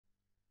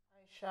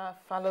Aisha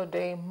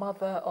Falode,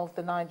 mother of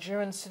the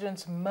Nigerian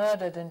students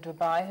murdered in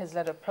Dubai, has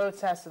led a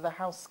protest to the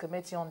House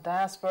Committee on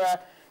Diaspora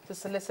to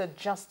solicit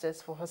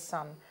justice for her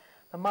son.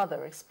 The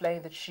mother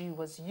explained that she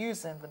was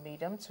using the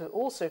medium to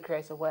also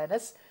create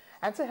awareness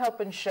and to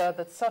help ensure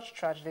that such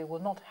tragedy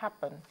will not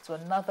happen to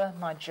another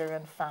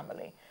Nigerian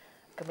family.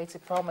 The committee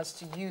promised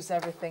to use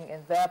everything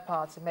in their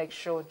part to make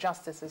sure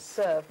justice is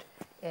served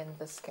in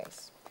this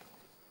case.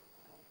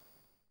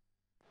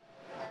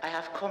 I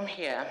have come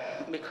here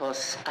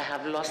because I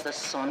have lost a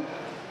son.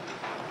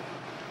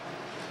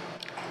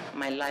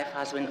 My life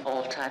has been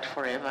altered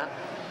forever.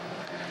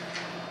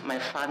 My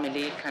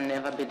family can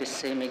never be the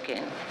same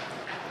again.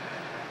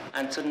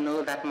 And to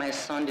know that my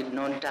son did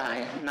not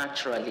die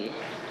naturally,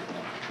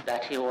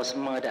 that he was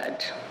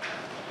murdered,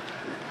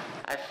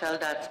 I felt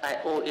that I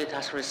owe it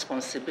as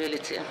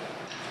responsibility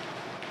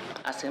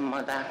as a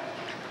mother.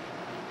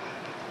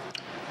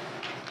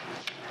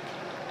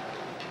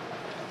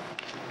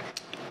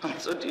 And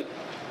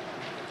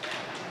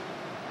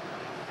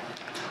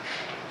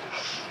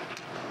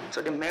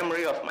to the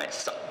memory of my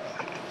son,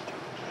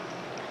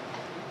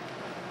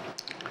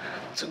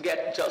 to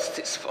get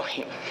justice for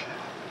him,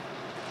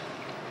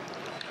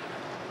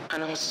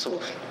 and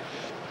also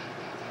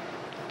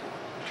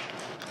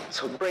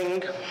to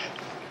bring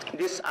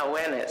this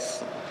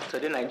awareness to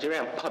the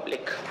Nigerian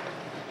public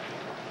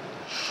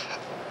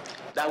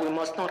that we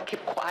must not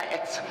keep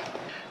quiet.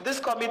 This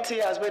committee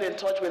has been in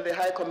touch with the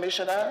High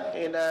Commissioner,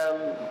 in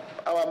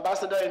our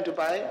ambassador in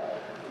Dubai,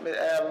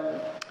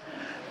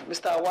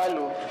 Mr.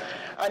 Awalu,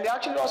 and he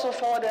actually also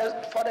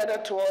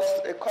forwarded to us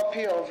a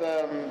copy of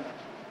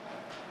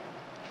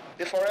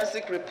the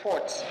forensic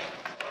report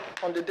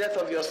on the death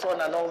of your son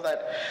and all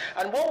that.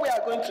 And what we are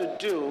going to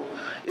do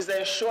is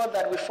ensure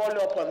that we follow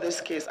up on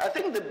this case. I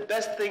think the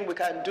best thing we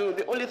can do,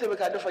 the only thing we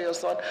can do for your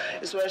son,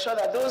 is to ensure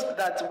that those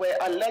that were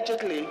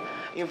allegedly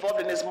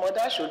involved in his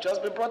murder should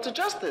just be brought to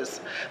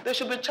justice. They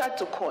should be charged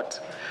to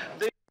court.